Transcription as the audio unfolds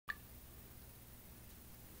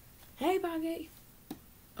Hey, Puggy.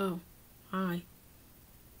 Oh, hi.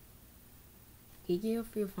 Can you get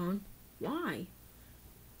off your phone? Why?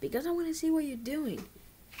 Because I want to see what you're doing.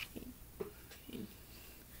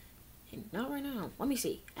 And not right now. Let me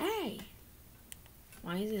see. Hey!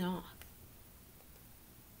 Why is it off?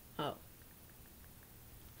 Oh.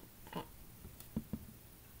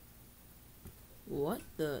 What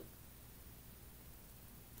the?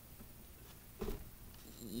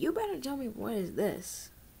 You better tell me what is this?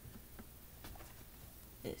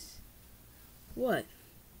 This. What?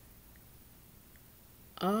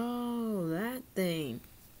 Oh, that thing.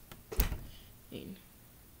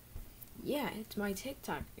 Yeah, it's my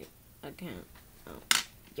TikTok account. Oh,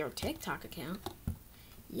 your TikTok account?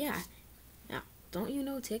 Yeah. Now, don't you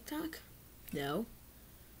know TikTok? No.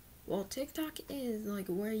 Well, TikTok is like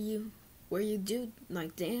where you do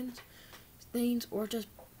like dance things or just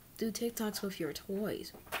do TikToks with your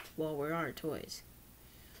toys. Well, where are toys?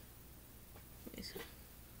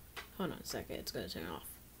 Hold on a second, it's gonna turn off.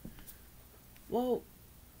 Well,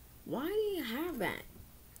 why do you have that?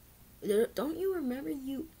 Don't you remember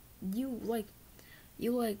you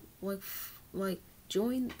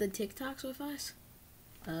joined the TikToks with us?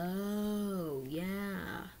 Oh,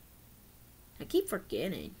 yeah. I keep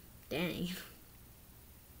forgetting. Dang.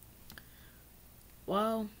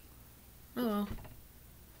 Well, oh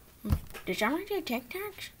well. Did someone do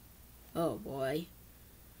TikToks? Oh boy.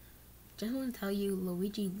 Just want to tell you,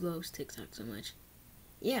 Luigi loves TikTok so much.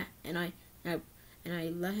 Yeah, and I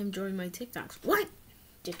let him join my TikToks. What?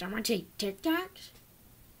 Did someone say TikToks?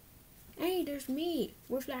 Hey, there's me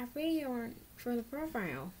with that video on for the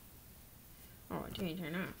profile. Oh, it didn't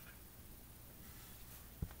turn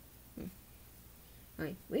off.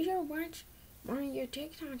 Wait, we should watch one of your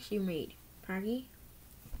TikToks you made, Puggy.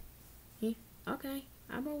 Okay,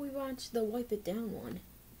 how about we watch the wipe it down one?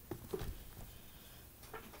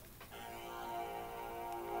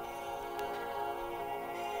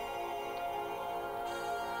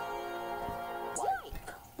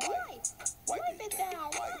 Wipe it down,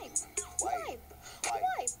 wipe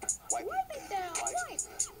it down, wipe.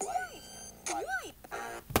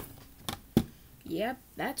 Yep,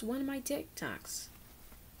 that's one of my TikToks.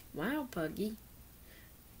 Wow, Puggy.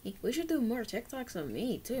 We should do more TikToks of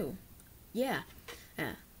me, too. Yeah.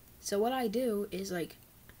 So what I do is,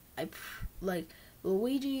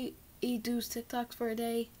 Luigi, he does TikToks for a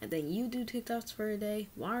day, and then you do TikToks for a day.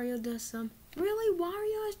 Wario does some. Really?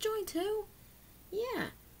 Wario has joined, too? Yeah.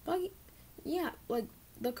 Puggy, yeah, like,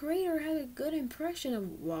 the creator had a good impression of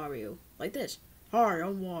Wario. Like this. Hi,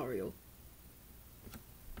 I'm Wario.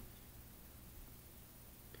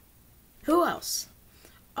 Who else?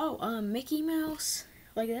 Oh, Mickey Mouse.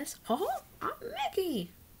 Like this. Oh, I'm Mickey.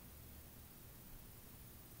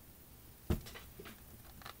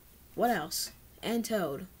 What else? And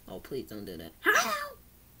Toad. Oh, please don't do that. How?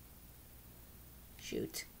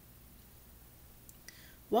 Shoot.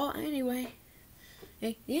 Well, anyway.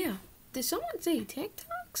 Hey, yeah. Did someone say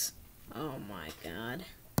TikToks? Oh my god.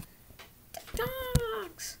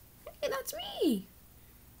 TikToks! Hey, that's me!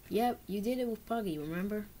 Yep, you did it with Puggy,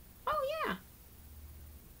 remember? Oh yeah!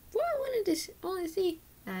 Well, I wanted to only see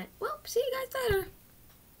that. Well, see you guys later.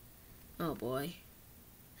 Oh boy.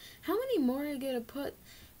 How many more are you gonna put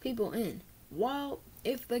people in? Well,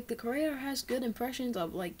 if like the creator has good impressions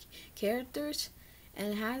of like characters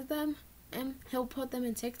and has them, and he'll put them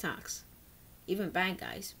in TikToks. Even bad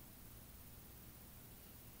guys.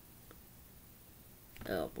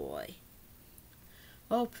 Oh boy.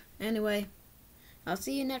 Well, anyway, I'll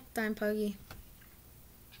see you next time, Puggy.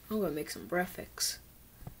 I'm gonna make some breakfast.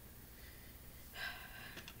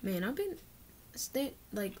 Man, I've been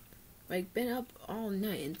been up all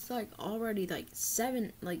night. It's like already like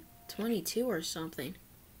 7:22 or something.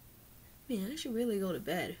 Man, I should really go to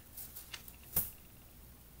bed.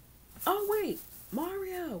 Oh wait,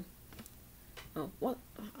 Mario. Oh, what?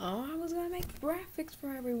 Oh, I was gonna make graphics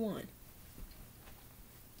for everyone.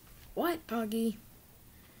 What, Puggy?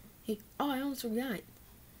 Hey, oh, I almost forgot.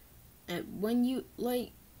 When you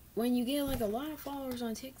get like a lot of followers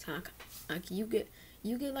on TikTok, like you get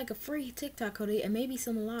like a free TikTok code and maybe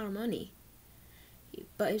a lot of money.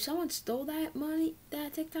 But if someone stole that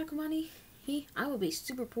TikTok money, I would be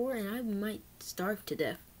super poor and I might starve to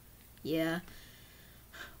death. Yeah.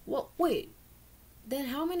 Well, wait. Then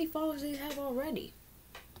how many followers do you have already?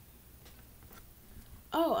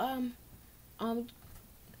 Oh, hold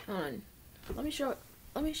on. Let me show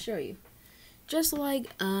you. Just like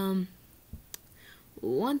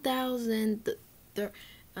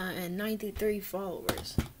 1,093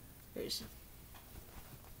 followers.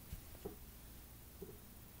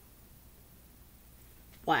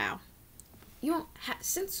 Wow. you don't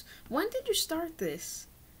since when did you start this?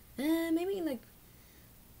 Maybe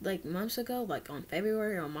like months ago, like on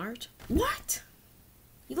February or March. What?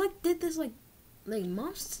 You like did this like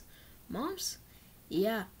months?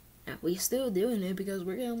 Yeah. And we still doing it because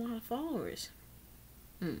we're getting a lot of followers.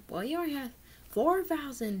 Well, you already have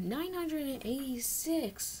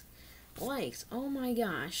 4,986 likes. Oh my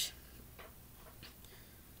gosh.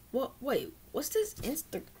 What? Wait. What's this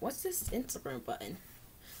Instagram button?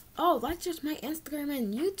 Oh, that's just my Instagram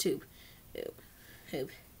and YouTube.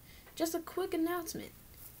 Just a quick announcement.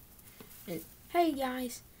 And hey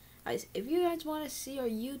guys, if you guys want to see our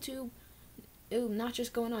YouTube, not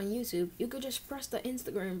just going on YouTube, you could just press the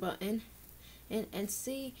Instagram button and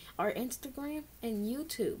see our Instagram and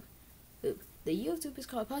YouTube. The YouTube is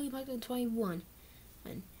called PUGGY'S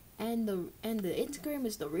and the Instagram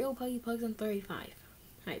is the real PUGGY'S 35.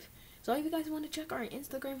 So if you guys want to check our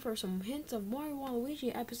Instagram for some hints of more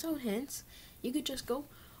Waluigi episode hints, you could just go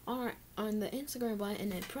on the Instagram button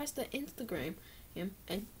and then press the Instagram. And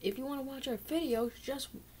if you want to watch our videos, just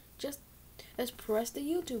press the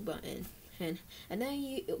YouTube button. And then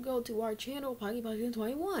you go to our channel,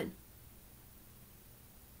 PUGGY'S.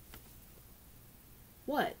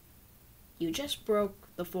 What? You just broke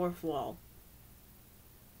the fourth wall.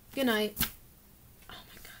 Good night. Oh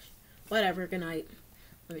my gosh. Whatever, good night.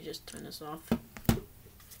 Let me just turn this off.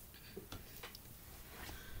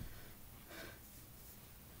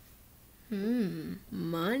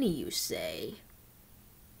 Money, you say?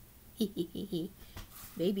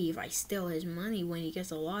 Maybe if I steal his money when he gets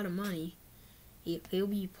a lot of money, he'll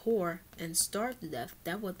be poor and starve to death.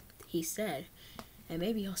 That's what he said. And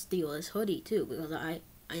maybe I'll steal his hoodie too, because I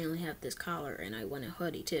only have this collar and I want a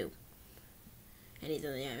hoodie too. And he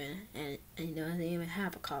doesn't even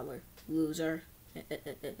have a collar. Loser. Man,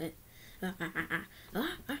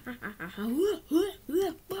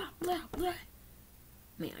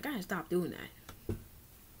 I gotta stop doing that.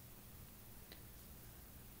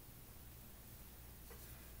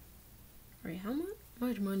 Right, how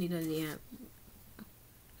much money does he have?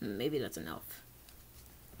 Maybe that's enough.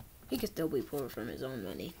 He could still be poor from his own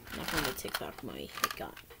money, not from the TikTok money he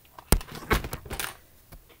got.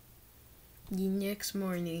 The next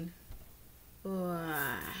morning.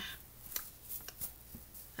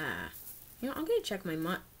 You know, I'm gonna check my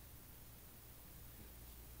money.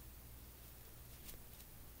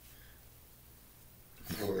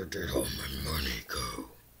 Where did all my money go?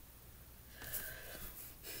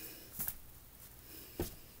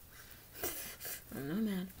 I'm not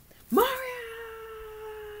mad. Mario!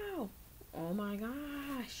 Oh my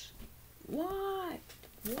gosh. What?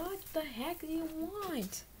 What the heck do you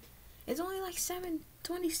want? It's only like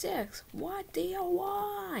 7:26. What do you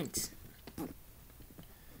want?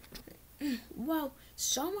 Well,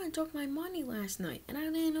 someone took my money last night, and I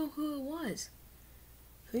didn't know who it was.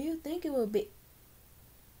 Who do you think it would be?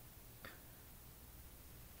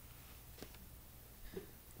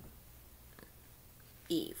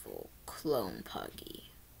 Evil clone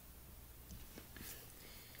Puggy.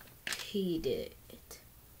 He did it.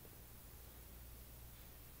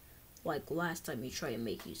 Like last time he tried to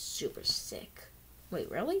make you super sick.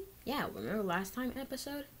 Wait, really? Yeah, remember last time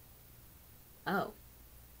episode? Oh.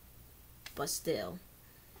 But still,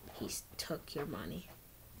 he took your money.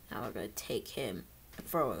 Now we're gonna take him and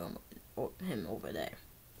throw him over there.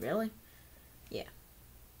 Really? Yeah.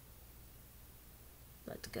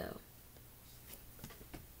 Let's go.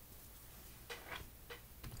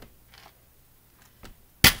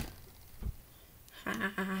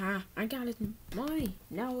 I got his money.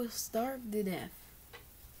 Now we'll starve to death.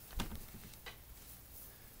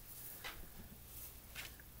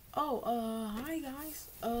 Oh, hi guys.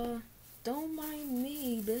 Don't mind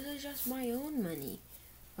me. This is just my own money.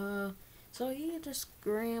 So you just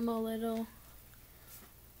grab a little.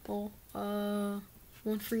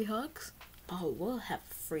 Want free hugs? Oh, we'll have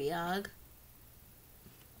a free hug.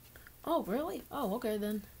 Oh, really? Oh, okay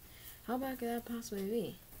then. How bad could that possibly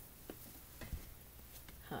be?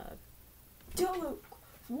 Hug. Dude!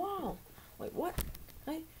 Wow! Wait, what?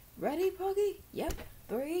 Hey, ready, Puggy? Yep.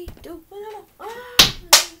 3, 2, 1. Ah!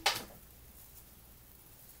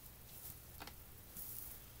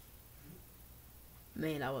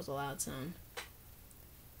 Man, that was a loud sound.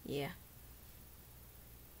 Yeah.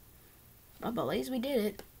 Well, but at least we did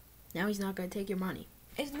it. Now he's not gonna take your money.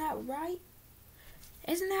 Isn't that right?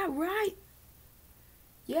 Isn't that right?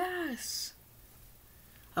 Yes.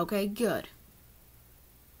 Okay, good.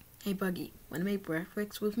 Hey, Puggy, wanna make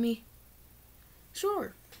breakfast with me?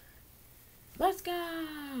 Sure. Let's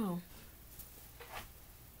go.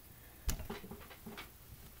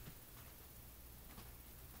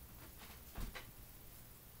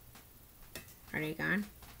 they gone?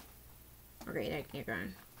 Okay, they're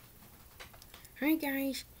gone. Hi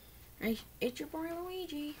guys, it's your boy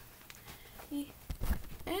Luigi. And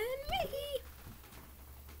Mickey.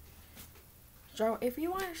 So if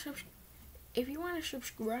you want to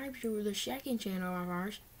subscribe to the second channel of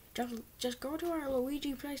ours, just go to our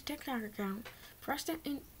Luigi Plays TikTok account, press the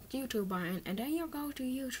YouTube button, and then you'll go to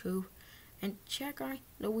YouTube and check out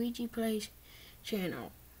Luigi Plays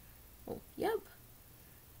channel. Oh, yep.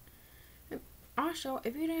 Also,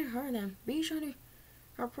 if you didn't hear them, be sure to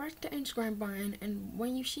press the Instagram button, and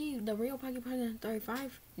when you see the real Puggy President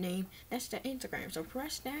 35 name, that's the Instagram. So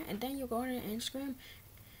press that, and then you'll go to the Instagram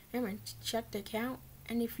and check the account.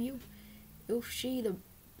 And if you'll see the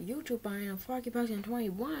YouTube button of Puggy President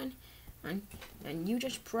 21, and you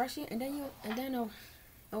just press it, and then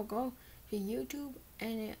it'll go to YouTube,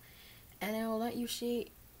 and it'll let you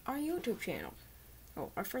see our YouTube channel.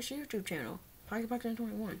 Oh, our first YouTube channel, Puggy President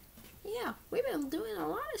 21. Yeah, we've been doing a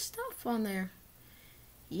lot of stuff on there.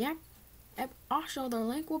 Yep. Also, the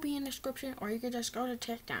link will be in the description, or you can just go to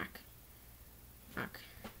TikTok. Okay.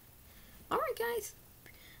 Alright, guys.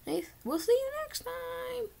 We'll see you next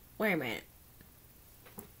time. Wait a minute.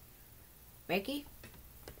 Mickey?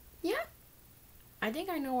 Yeah? I think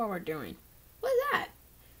I know what we're doing. What's that?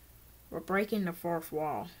 We're breaking the fourth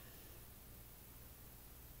wall.